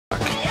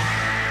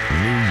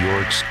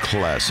York's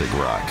classic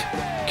rock,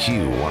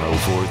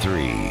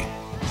 Q1043.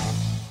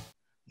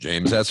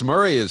 James S.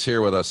 Murray is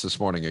here with us this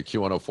morning at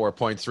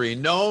Q104.3,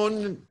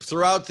 known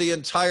throughout the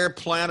entire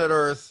planet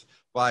Earth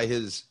by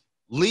his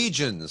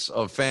legions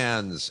of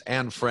fans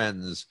and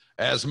friends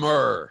as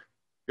Murr.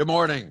 Good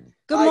morning.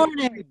 Good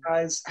morning,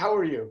 guys. How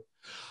are you?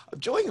 I'm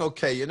doing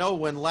okay. You know,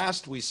 when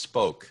last we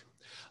spoke,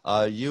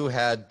 you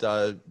had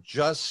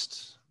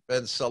just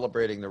been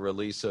celebrating the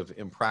release of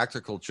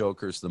Impractical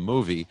Jokers, the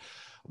movie,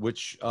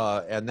 which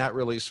and that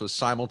release was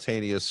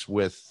simultaneous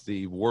with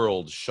the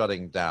world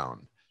shutting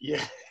down.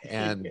 Yeah.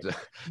 And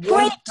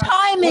Great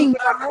timing.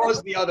 One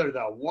caused the other,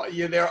 though.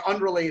 They're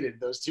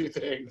unrelated, those two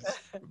things.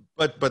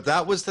 But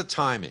that was the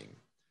timing.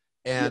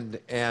 And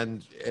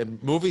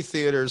movie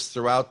theaters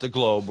throughout the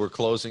globe were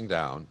closing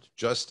down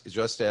just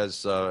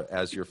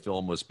as your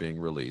film was being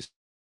released.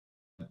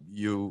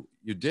 You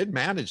did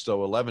manage,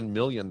 though, $11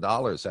 million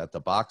at the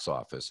box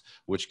office,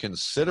 which,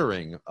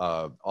 considering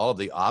all of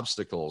the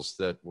obstacles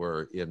that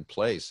were in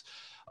place,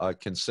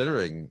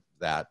 considering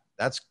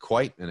that's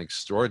quite an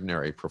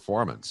extraordinary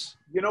performance.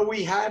 You know,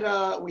 we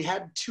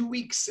had 2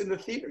 weeks in the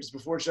theaters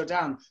before it shut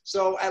down,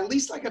 so at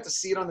least I got to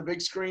see it on the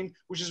big screen,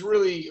 which is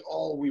really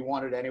all we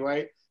wanted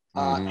anyway.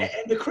 And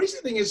the crazy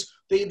thing is,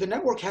 the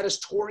network had us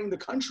touring the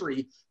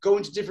country,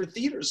 going to different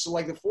theaters. So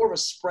like the four of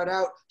us spread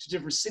out to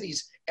different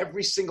cities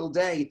every single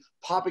day,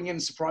 popping in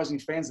and surprising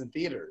fans in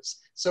theaters.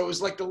 So it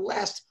was like the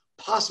last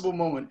possible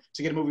moment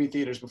to get a movie in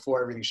theaters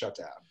before everything shut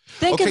down.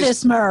 Think of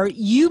this, Murr.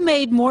 You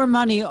made more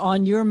money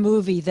on your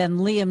movie than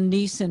Liam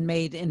Neeson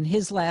made in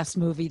his last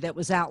movie that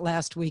was out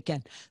last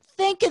weekend.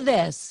 Think of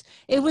this.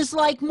 It was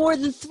like more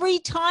than 3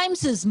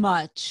 times as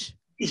much.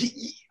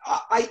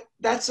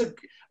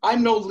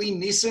 I'm no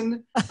Liam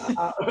Neeson,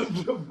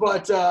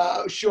 but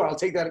sure, I'll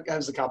take that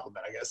as a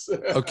compliment, I guess.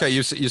 Okay,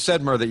 you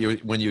said, Murr,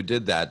 that when you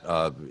did that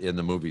in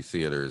the movie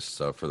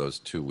theaters for those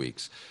 2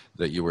 weeks,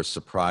 that you were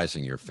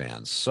surprising your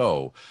fans.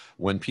 So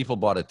when people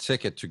bought a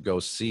ticket to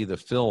go see the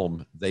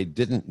film, they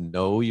didn't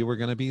know you were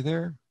going to be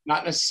there?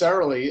 Not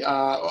necessarily,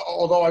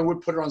 although I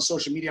would put it on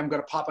social media. I'm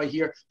going to pop out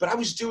here. But I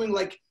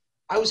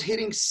was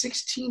hitting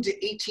 16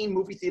 to 18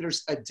 movie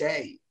theaters a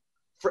day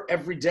for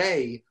every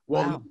day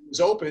while it was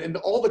open, and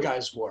all the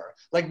guys were.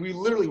 Like, we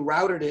literally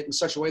routed it in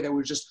such a way that we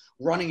were just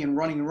running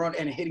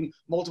and hitting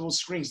multiple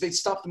screens. They'd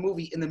stop the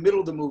movie in the middle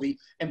of the movie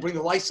and bring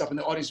the lights up, and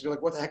the audience would be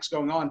like, what the heck's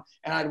going on?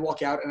 And I'd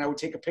walk out, and I would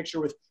take a picture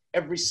with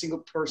every single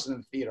person in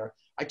the theater.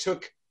 I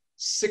took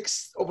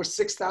over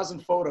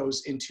 6,000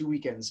 photos in 2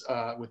 weekends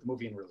with the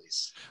movie and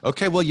release.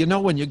 Okay, well, you know,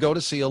 when you go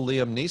to see a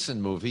Liam Neeson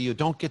movie, you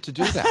don't get to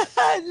do that.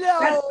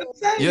 No.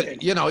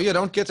 You know, you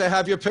don't get to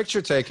have your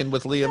picture taken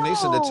with Liam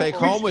Neeson to take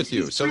home with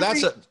you. So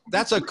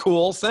that's a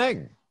cool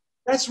thing.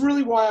 That's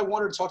really why I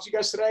wanted to talk to you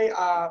guys today.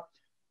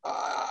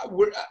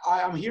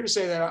 I'm here to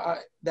say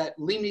that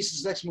Liam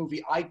Neeson's next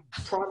movie, I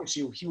promise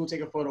you, he will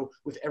take a photo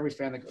with every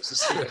fan that goes to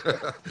see it.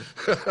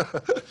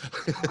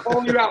 I'm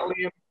calling you out,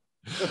 Liam.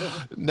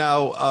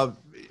 Now,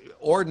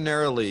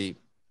 ordinarily,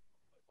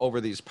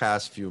 over these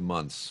past few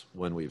months,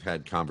 when we've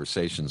had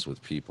conversations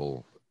with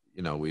people,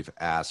 you know, we've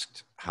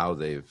asked how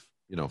they've,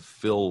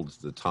 filled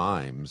the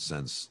time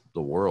since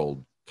the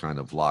world kind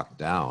of locked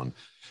down.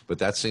 But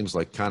that seems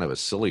like kind of a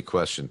silly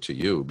question to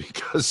you,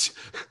 because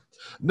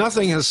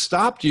nothing has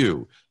stopped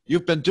you.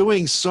 You've been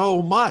doing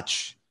so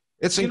much.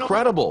 It's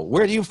incredible.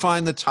 Where do you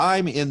find the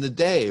time in the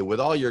day with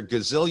all your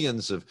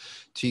gazillions of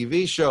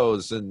TV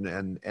shows and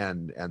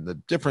the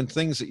different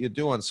things that you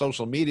do on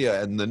social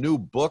media and the new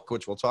book,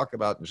 which we'll talk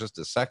about in just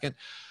a second?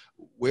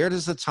 Where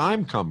does the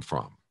time come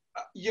from?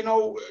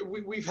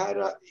 We've had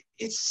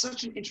it's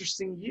such an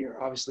interesting year,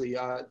 obviously.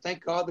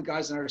 Thank God the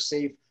guys and I are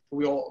safe.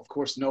 We all, of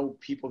course, know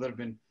people that have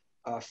been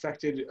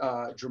affected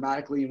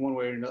dramatically in one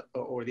way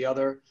or the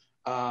other.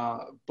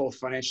 Both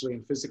financially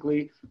and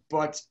physically.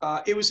 But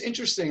it was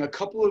interesting. A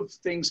couple of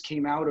things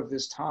came out of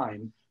this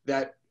time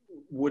that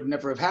would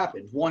never have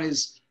happened. One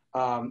is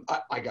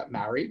I got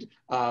married.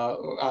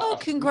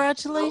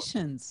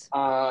 Congratulations.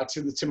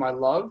 To my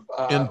love.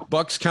 In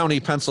Bucks County,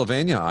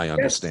 Pennsylvania, I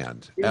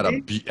understand.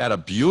 Yes, at a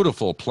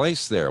beautiful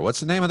place there. What's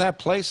the name of that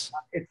place?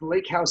 It's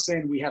Lake House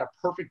Inn. We had a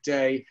perfect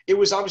day. It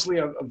was obviously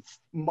a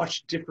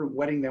much different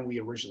wedding than we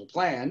originally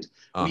planned.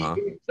 It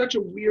was such a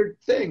weird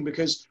thing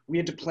because we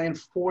had to plan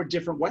 4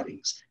 different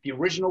weddings. The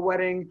original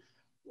wedding,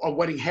 a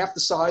wedding half the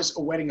size,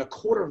 a wedding a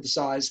quarter of the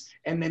size,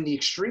 and then the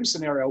extreme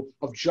scenario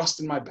of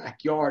just in my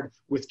backyard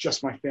with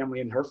just my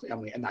family and her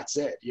family, and that's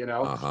it,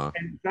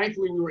 And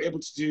thankfully, we were able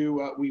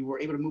to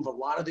move a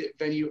lot of the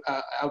venue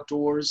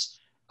outdoors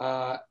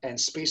and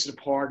space it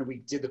apart. And we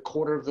did the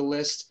quarter of the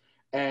list,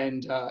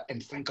 and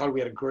thank God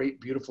we had a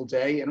great, beautiful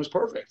day, and it was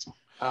perfect.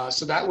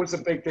 So that was a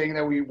big thing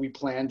that we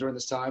planned during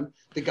this time.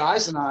 The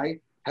guys and I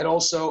had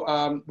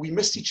also we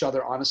missed each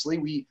other. Honestly,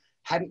 we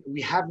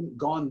haven't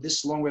gone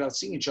this long without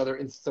seeing each other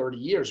in 30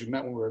 years. We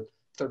met when we were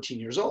 13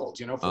 years old,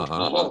 14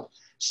 years old.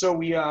 So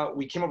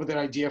we came up with an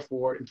idea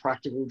for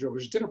Impractical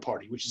Jokers Dinner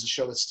Party, which is a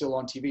show that's still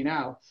on TV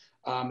now,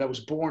 that was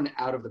born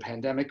out of the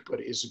pandemic,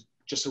 but is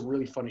just a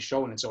really funny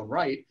show in its own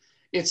right.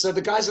 It's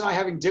the guys and I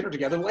having dinner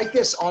together like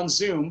this on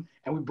Zoom,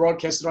 and we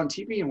broadcast it on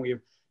TV, and we have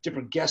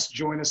different guests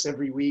join us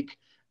every week.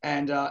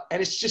 And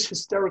it's just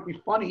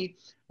hysterically funny,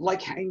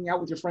 like hanging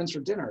out with your friends for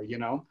dinner, you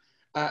know?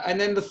 And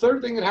then the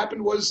third thing that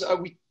happened was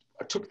we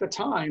took the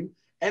time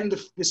and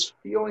this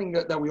feeling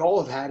that we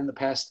all have had in the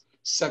past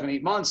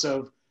 7-8 months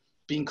of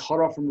being cut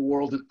off from the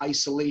world in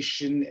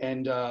isolation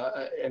and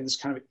this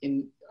kind of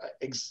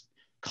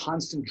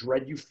constant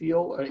dread you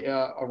feel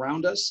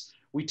around us.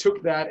 We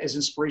took that as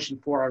inspiration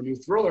for our new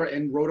thriller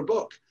and wrote a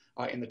book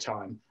in the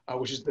time,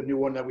 which is the new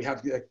one that we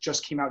have that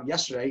just came out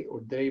yesterday or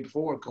the day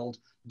before, called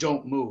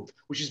Don't Move,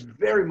 which is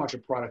very much a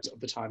product of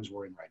the times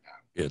we're in right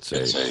now. It's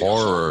a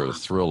horror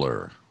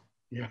thriller.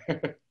 Yeah.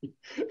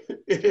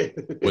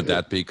 Would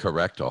that be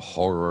correct? A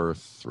horror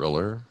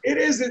thriller? It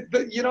is.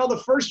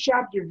 The first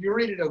chapter, if you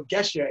read it, it'll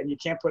get you and you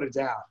can't put it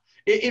down.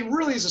 It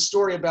really is a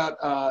story about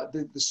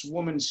this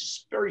woman.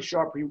 She's very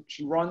sharp.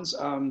 She runs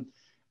all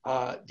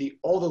the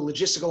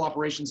logistical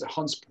operations at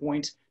Hunts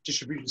Point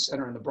Distribution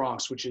Center in the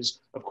Bronx, which is,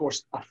 of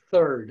course, a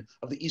third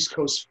of the East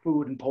Coast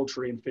food and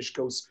poultry and fish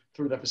goes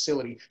through that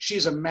facility. She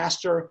is a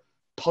master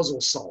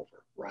puzzle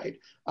solver, right?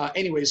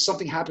 Anyways,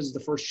 something happens in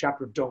the first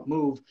chapter of Don't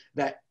Move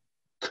that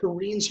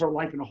careens her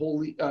life in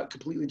a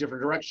completely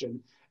different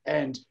direction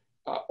and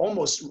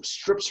almost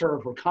strips her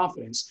of her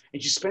confidence.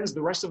 And she spends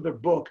the rest of the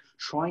book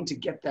trying to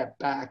get that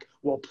back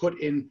while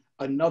put in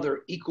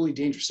another equally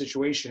dangerous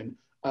situation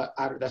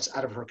that's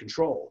out of her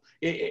control.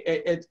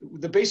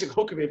 The basic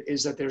hook of it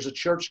is that there's a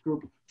church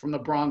group from the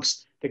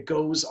Bronx that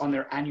goes on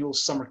their annual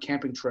summer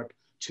camping trip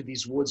to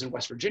these woods in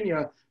West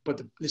Virginia, but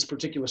this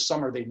particular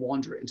summer they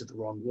wander into the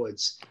wrong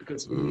woods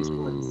because in these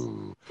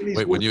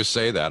woods. When you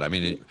say that, I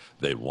mean,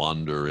 they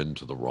wander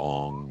into the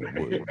wrong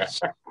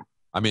woods.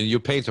 I mean, you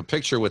paint a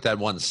picture with that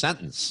one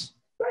sentence.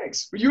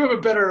 Thanks. But you have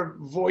a better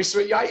voice.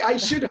 I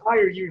should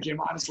hire you, Jim,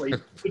 honestly,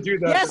 to do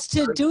that. Yes,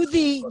 to do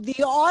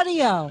the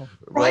audio.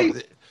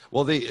 Right.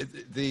 Well,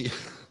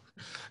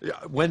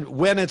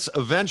 when it's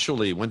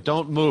eventually, when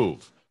Don't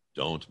Move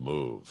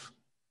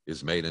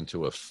is made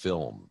into a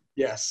film.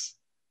 Yes.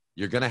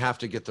 You're going to have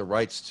to get the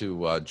rights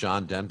to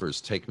John Denver's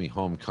Take Me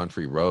Home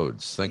Country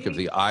Roads. Think of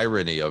the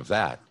irony of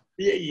that.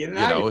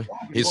 Yeah,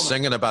 he's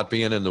singing about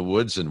being in the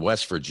woods in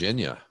West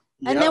Virginia.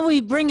 And then we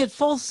bring it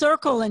full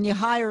circle and you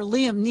hire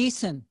Liam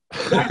Neeson.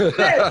 That's it.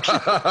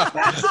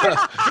 That's it.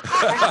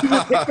 You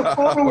take a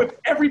photo with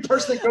every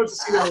person that goes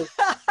to see the movie.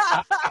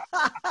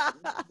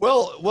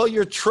 Well,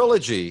 your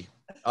trilogy,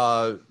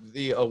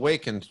 the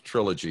Awakened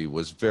trilogy,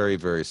 was very,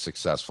 very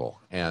successful.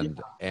 And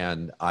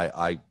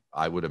I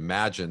would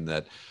imagine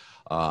that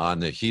on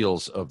the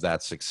heels of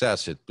that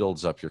success, it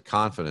builds up your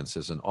confidence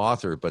as an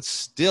author. But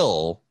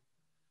still,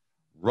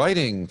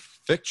 writing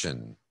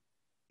fiction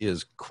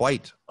is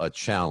quite a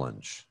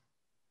challenge.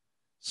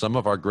 Some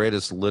of our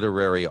greatest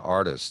literary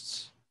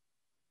artists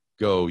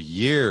go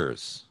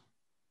years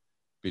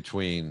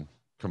between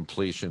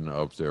completion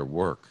of their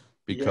work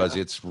because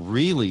it's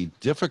really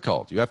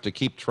difficult. You have to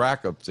keep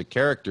track of the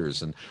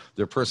characters and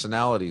their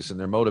personalities and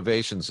their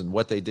motivations and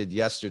what they did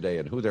yesterday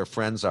and who their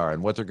friends are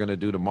and what they're going to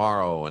do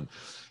tomorrow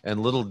and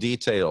little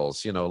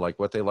details, like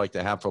what they like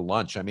to have for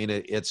lunch. I mean,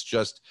 it's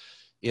just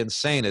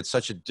insane. It's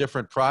such a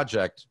different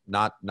project,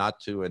 not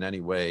to in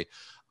any way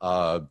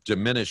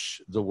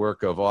diminish the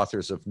work of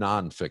authors of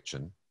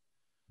nonfiction.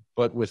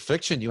 But with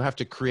fiction, you have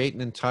to create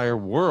an entire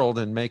world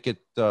and make it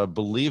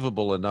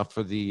believable enough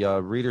for the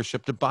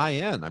readership to buy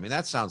in. I mean,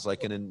 that sounds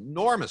like an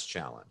enormous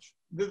challenge.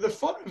 The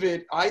fun of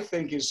it, I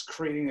think, is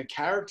creating a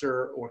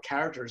character or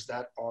characters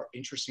that are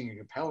interesting and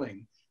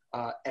compelling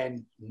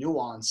and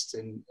nuanced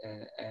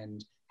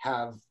and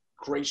have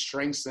great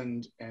strengths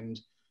and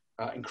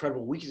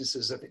incredible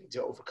weaknesses that they need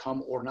to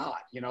overcome or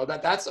not.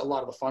 That's a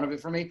lot of the fun of it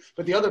for me.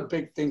 But the other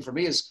big thing for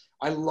me is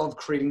I love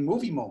creating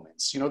movie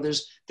moments.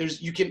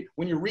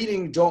 When you're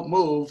reading Don't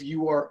Move,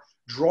 you are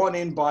drawn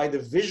in by the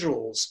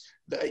visuals.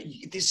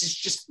 This is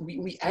just,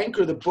 we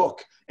anchor the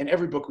book and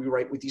every book we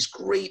write with these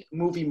great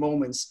movie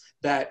moments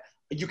that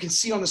you can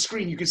see on the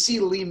screen. You can see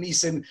Liam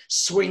Neeson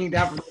swinging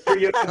down from the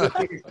tree and the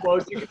thing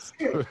explodes. You can see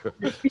it.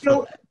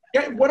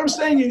 What I'm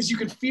saying is you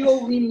can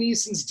feel Liam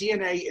Neeson's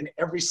DNA in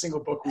every single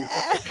book we've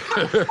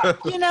read.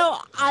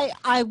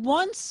 I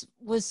once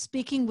was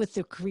speaking with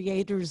the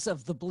creators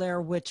of the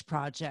Blair Witch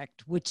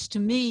Project, which to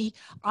me,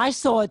 I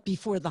saw it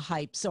before the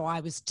hype, so I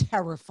was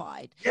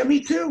terrified. Yeah,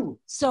 me too.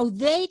 So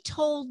they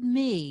told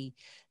me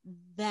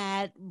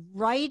that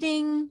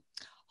writing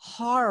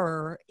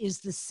horror is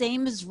the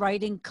same as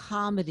writing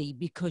comedy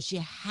because you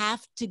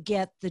have to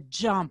get the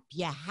jump,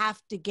 you have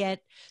to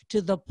get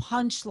to the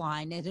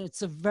punchline, and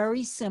it's a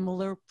very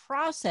similar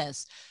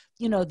process.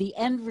 The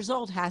end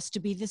result has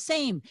to be the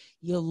same.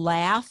 You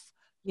laugh,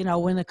 in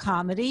a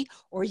comedy,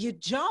 or you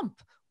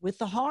jump with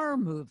the horror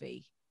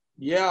movie.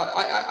 Yeah,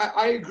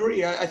 I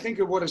agree. I think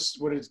what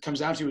it comes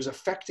down to is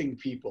affecting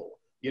people.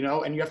 you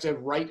know, and you have to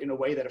write in a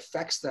way that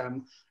affects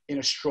them in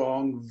a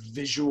strong,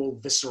 visual,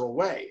 visceral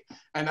way.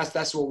 And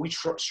that's what we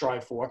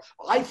strive for.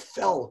 I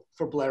fell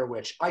for Blair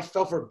Witch. I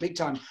fell for it big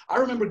time. I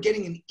remember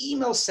getting an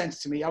email sent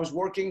to me. I was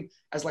working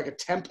as like a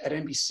temp at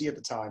NBC at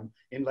the time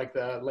in like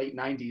the late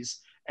 90s.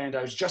 And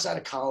I was just out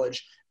of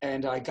college,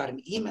 and I got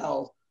an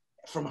email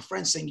from a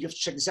friend saying, you have to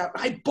check this out.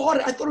 And I bought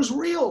it. I thought it was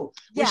real,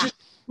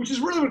 which is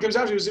really what it comes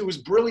down to. It was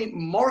brilliant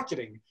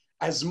marketing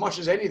as much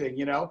as anything,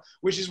 you know,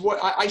 which is what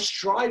I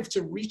strive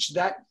to reach,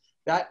 that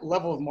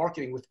level of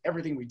marketing with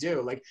everything we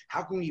do. Like,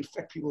 how can we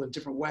affect people in a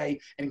different way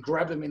and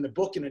grab them in the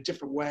book in a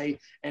different way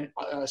and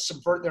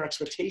subvert their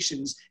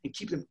expectations and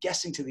keep them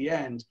guessing to the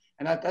end?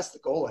 And that's the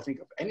goal, I think,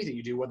 of anything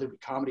you do, whether it be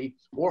comedy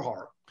or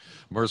horror.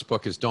 Murr's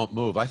book is Don't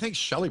Move. I think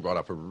Shelley brought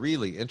up a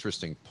really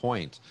interesting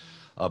point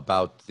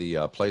about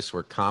the place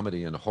where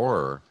comedy and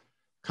horror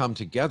come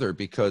together,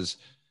 because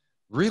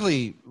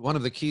really one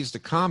of the keys to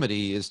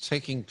comedy is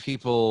taking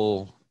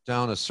people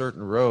down a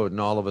certain road and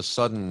all of a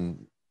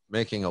sudden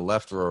making a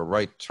left or a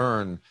right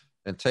turn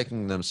and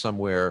taking them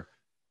somewhere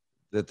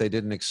that they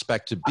didn't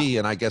expect to be.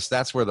 And I guess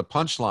that's where the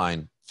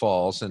punchline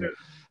falls.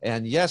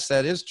 And yes,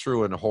 that is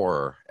true in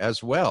horror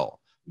as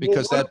well,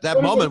 because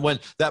that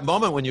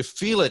moment when you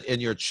feel it in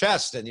your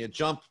chest and you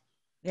jump,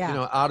 you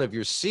know, out of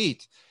your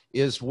seat,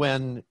 is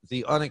when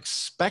the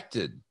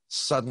unexpected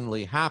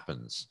suddenly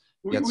happens.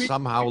 Yet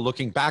somehow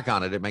looking back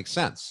on it, it makes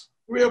sense.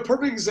 A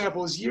perfect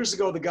example is years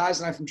ago, the guys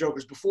and I from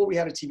Jokers, before we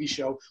had a TV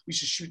show, we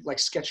used to shoot like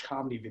sketch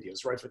comedy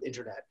videos, right, for the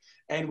internet.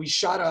 And we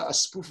shot a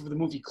spoof of the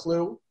movie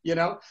Clue, you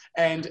know,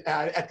 and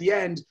at the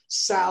end,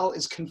 Sal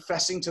is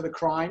confessing to the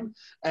crime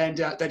and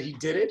that he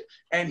did it.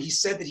 And he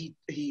said that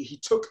he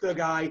took the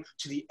guy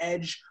to the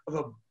edge of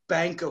a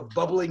bank of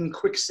bubbling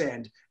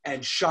quicksand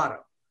and shot him.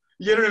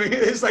 You know what I mean?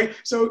 It's like,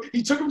 so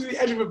he took him to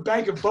the edge of a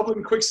bank of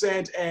bubbling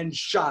quicksand and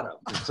shot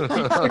him.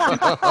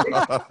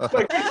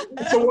 Like,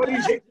 so what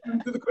did he take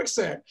him to the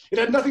quicksand? It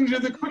had nothing to do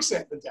with the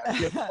quicksand. The death,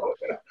 you know?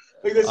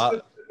 Like this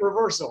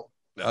reversal.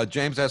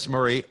 James S.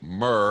 Murray,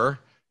 Murr,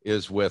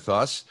 is with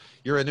us.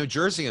 You're a New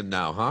Jerseyan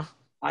now, huh?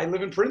 I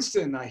live in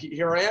Princeton.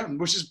 Here I am,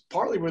 which is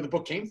partly where the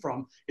book came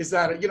from, is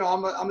that, you know,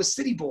 I'm a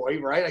city boy,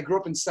 right? I grew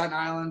up in Staten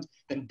Island,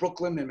 then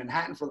Brooklyn, then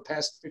Manhattan for the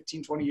past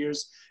 15, 20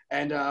 years.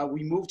 And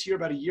we moved here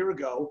about a year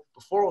ago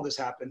before all this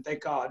happened,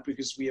 thank God,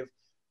 because we have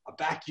a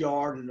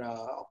backyard and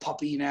a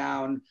puppy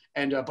now,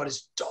 but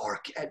it's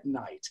dark at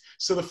night.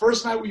 So the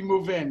first night we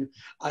move in,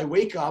 I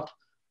wake up,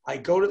 I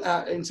go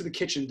to into the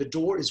kitchen. The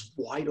door is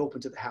wide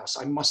open to the house.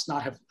 I must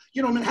not have,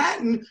 you know,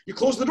 Manhattan, you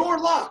close the door,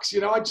 it locks.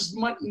 You know, I just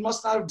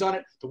must not have done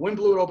it. The wind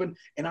blew it open.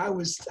 And I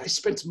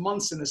spent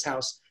months in this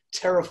house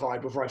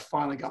terrified before I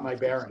finally got my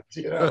bearings,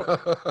 you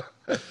know.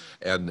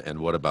 And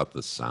what about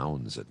the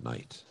sounds at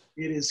night?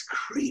 It is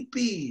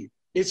creepy.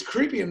 It's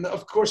creepy. And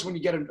of course, when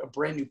you get a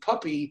brand new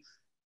puppy,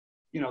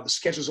 you know, the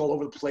schedule's all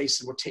over the place,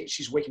 and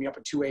she's waking me up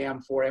at 2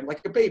 a.m., 4 a.m.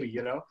 like a baby,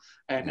 you know,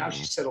 and now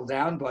she's settled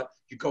down, but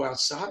you go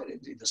outside,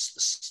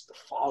 the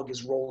fog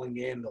is rolling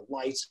in, the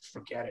lights,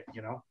 forget it,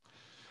 you know.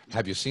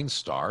 Have you seen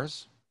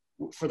stars?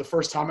 For the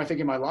first time, I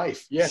think, in my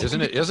life. Yeah.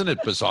 Isn't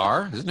it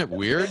bizarre? Isn't it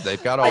weird?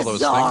 They've got all those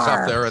things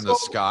up there in the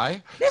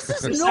sky. This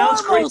is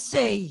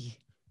normalcy.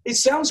 It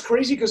sounds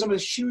crazy because I'm a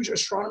huge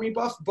astronomy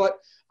buff, but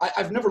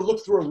I've never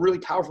looked through a really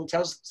powerful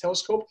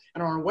telescope.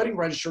 And on our wedding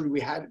registry, we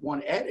had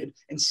one added,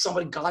 and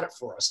somebody got it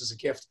for us as a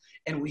gift.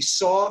 And we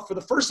saw, for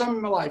the first time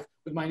in my life,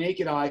 with my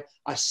naked eye,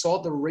 I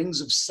saw the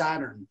rings of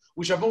Saturn,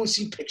 which I've only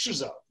seen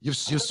pictures of. You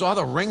saw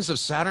the rings of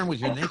Saturn with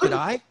your naked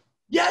eye?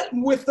 Yeah,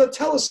 with the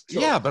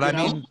telescope. Yeah, but I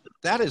mean,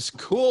 that is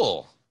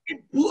cool.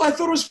 I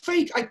thought it was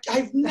fake.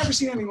 I've never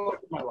seen anything like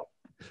it in my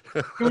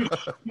life.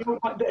 You know,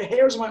 the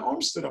hairs on my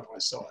arm stood up when I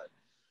saw it.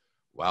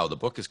 Wow, the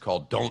book is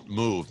called Don't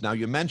Move. Now,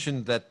 you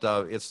mentioned that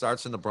it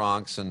starts in the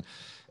Bronx, and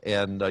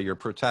your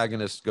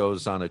protagonist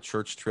goes on a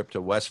church trip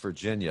to West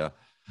Virginia,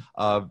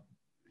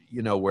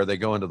 you know, where they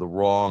go into the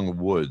wrong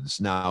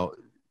woods. Now,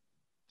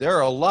 there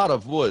are a lot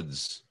of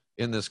woods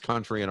in this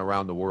country and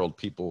around the world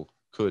people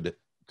could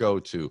go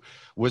to.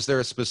 Was there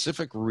a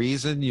specific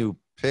reason you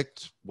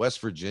picked West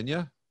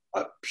Virginia?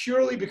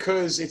 Purely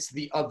because it's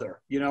the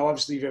other. You know,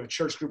 obviously, if you have a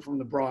church group from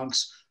the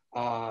Bronx,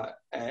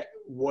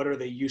 what are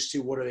they used to?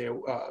 What are they?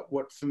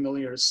 What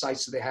familiar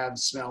sights do they have?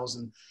 Smells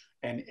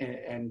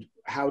and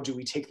how do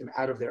we take them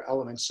out of their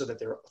elements so that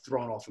they're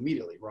thrown off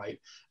immediately, right?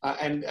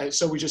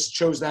 So we just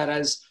chose that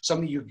as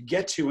something you could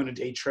get to in a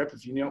day trip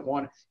if you don't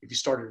want. If you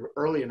started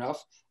early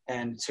enough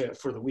and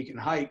for the weekend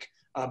hike,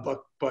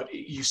 but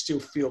you still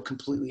feel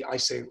completely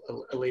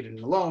isolated and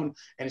alone,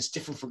 and it's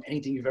different from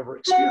anything you've ever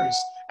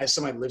experienced as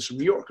somebody who lives from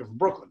New York or from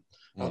Brooklyn,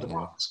 the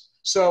Bronx.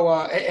 So,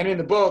 and in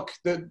the book,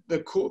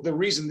 the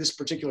reason this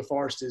particular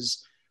forest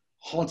is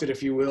haunted,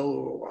 if you will,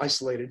 or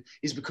isolated,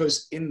 is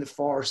because in the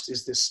forest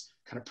is this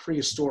kind of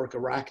prehistoric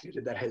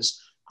arachnid that has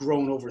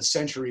grown over the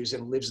centuries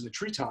and lives in the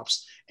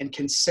treetops and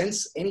can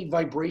sense any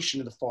vibration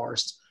in the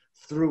forest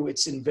through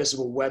its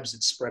invisible webs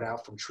that spread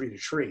out from tree to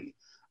tree.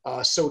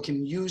 So it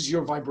can use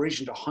your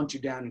vibration to hunt you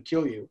down and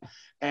kill you.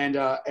 And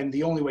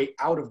the only way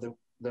out of the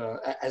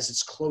as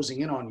it's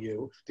closing in on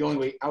you, the only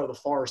way out of the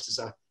forest is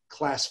a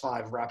Class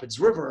 5 Rapids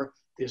River.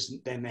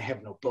 Then they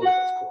have no boat,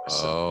 of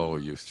course. Oh,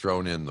 you've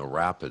thrown in the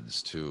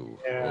rapids too.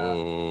 Yeah.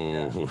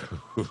 Oh,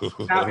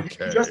 Now,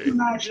 okay. just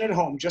imagine at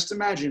home. Just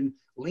imagine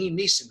Liam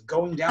Neeson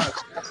going down a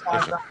Class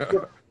 5 Rapids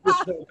River with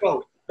no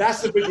boat.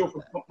 That's the visual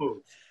for Don't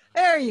Move.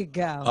 There you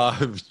go.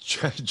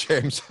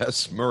 James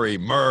S.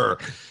 Murr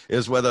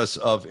is with us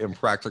of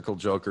Impractical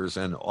Jokers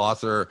and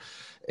author,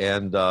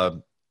 and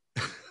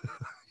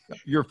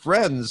your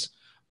friends,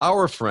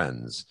 our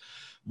friends,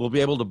 will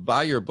be able to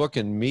buy your book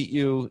and meet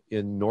you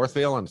in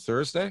Northvale on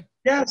Thursday?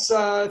 Yes,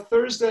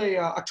 Thursday,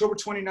 October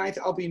 29th,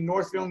 I'll be in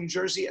Northville, New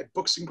Jersey at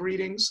Books and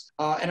Greetings.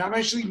 And I'm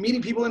actually meeting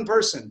people in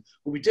person.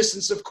 We'll be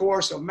distanced, of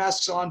course, so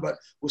masks on, but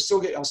I'll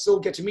still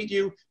get to meet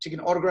you, take an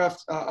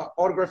autograph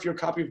your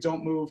copy of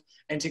Don't Move,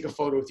 and take a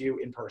photo with you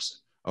in person.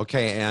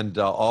 Okay, and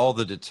all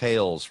the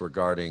details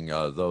regarding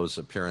those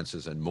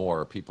appearances and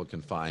more, people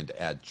can find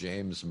at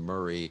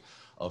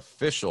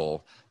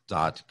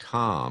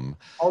jamesmurrayofficial.com.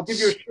 I'll give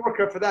you a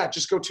shortcut for that.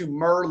 Just go to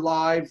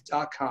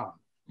murlive.com.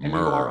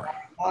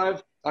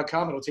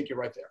 Murlive.com. It'll take you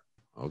right there.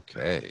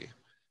 Okay.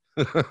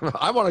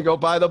 I want to go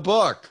buy the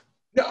book.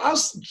 No,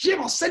 Jim,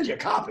 I'll send you a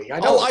copy.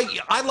 I know.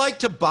 I like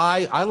to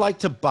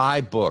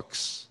buy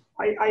books.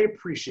 I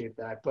appreciate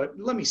that, but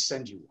let me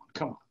send you one.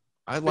 Come on.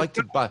 I like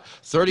to buy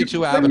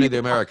 32 Avenue of the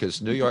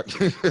Americas, New York.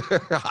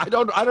 I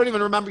don't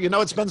even remember. You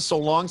know, it's been so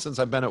long since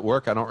I've been at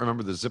work. I don't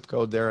remember the zip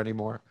code there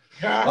anymore.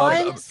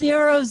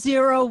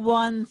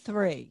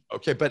 10013.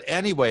 Okay, but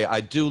anyway, I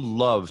do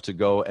love to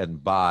go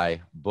and buy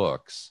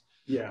books.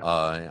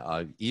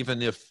 Yeah.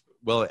 Even if,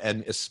 well,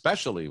 and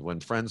especially when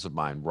friends of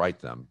mine write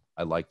them,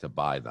 I like to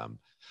buy them.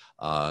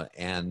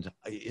 And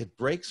it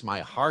breaks my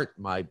heart.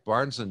 My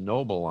Barnes and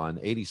Noble on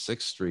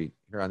 86th Street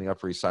here on the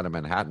Upper East Side of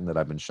Manhattan that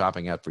I've been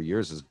shopping at for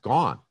years is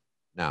gone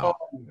now.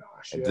 Oh my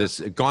gosh!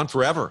 Yeah. Gone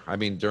forever. I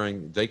mean,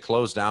 they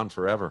closed down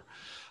forever.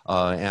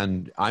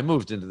 And I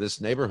moved into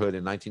this neighborhood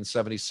in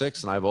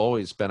 1976, and I've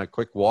always been a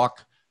quick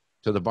walk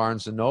to the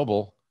Barnes and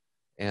Noble.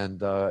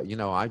 And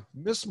I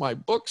miss my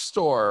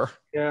bookstore.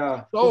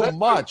 Yeah. So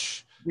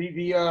much.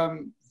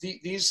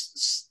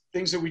 These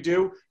things that we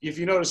do, if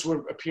you notice,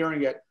 we're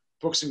appearing at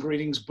Books and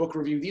Greetings, Book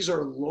Review. These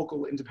are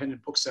local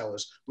independent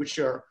booksellers, which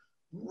are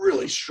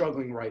really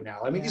struggling right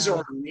now. I mean, These are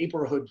our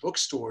neighborhood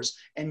bookstores,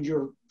 and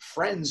your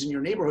friends in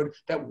your neighborhood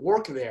that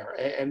work there,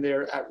 and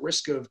they're at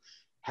risk of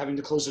having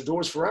to close their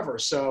doors forever.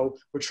 So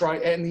we're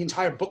trying, and the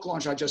entire book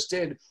launch I just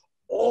did,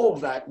 all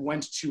of that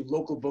went to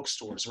local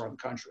bookstores around the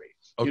country.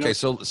 Okay,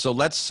 so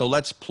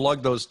let's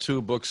plug those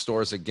two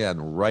bookstores again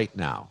right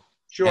now.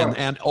 Sure.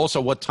 And also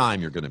what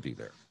time you're going to be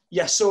there.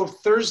 Yes, so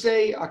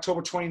Thursday,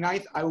 October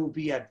 29th, I will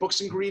be at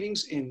Books and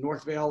Greetings in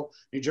Northvale,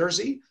 New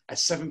Jersey at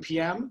 7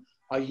 p.m.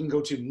 You can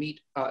go to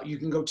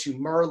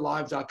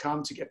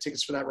murlive.com to get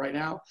tickets for that right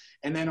now.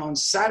 And then on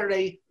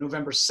Saturday,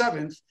 November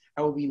 7th,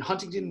 I will be in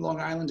Huntington, Long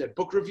Island at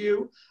Book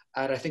Review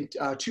at, I think,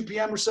 2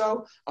 p.m. or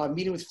so,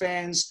 meeting with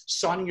fans,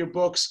 signing your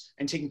books,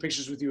 and taking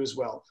pictures with you as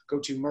well. Go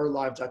to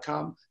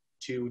murlive.com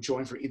to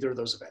join for either of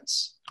those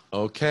events.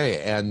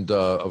 Okay, and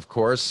of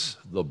course,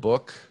 the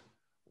book,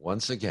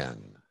 once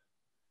again,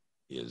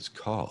 is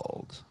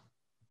called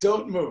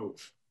Don't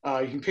Move.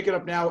 You can pick it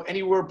up now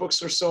anywhere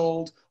books are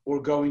sold, or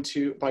going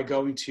to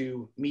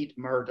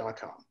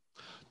meetmur.com.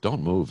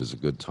 Don't Move is a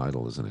good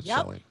title, isn't it,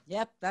 Shelley?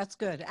 Yep, that's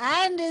good.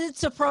 And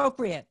it's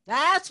appropriate.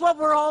 That's what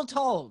we're all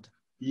told.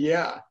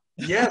 Yeah.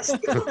 Yes.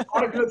 A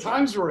lot of good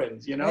times we're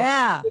in,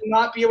 Yeah. You will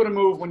not be able to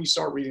move when you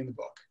start reading the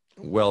book.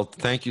 Well,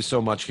 thank you so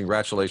much.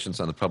 Congratulations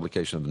on the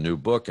publication of the new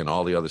book and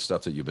all the other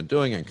stuff that you've been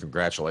doing. And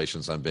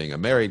congratulations on being a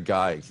married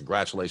guy. And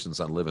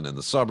congratulations on living in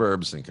the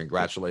suburbs. And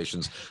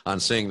congratulations on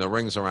seeing the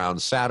rings around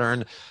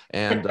Saturn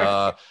and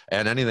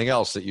anything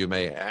else that you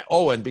may.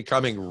 Oh, and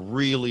becoming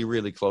really,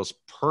 really close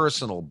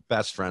personal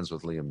best friends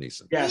with Liam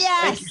Neeson. Yes.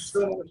 Thank you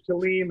so much to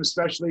Liam,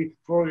 especially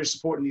for all your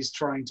support in these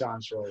trying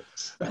times for all of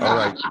us. All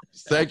right.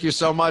 Thank you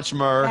so much,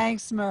 Murr.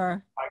 Thanks,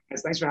 Murr. All right,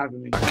 guys. Thanks for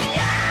having me.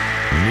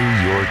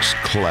 New York's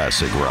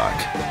classic rock,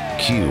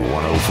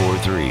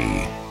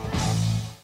 Q1043.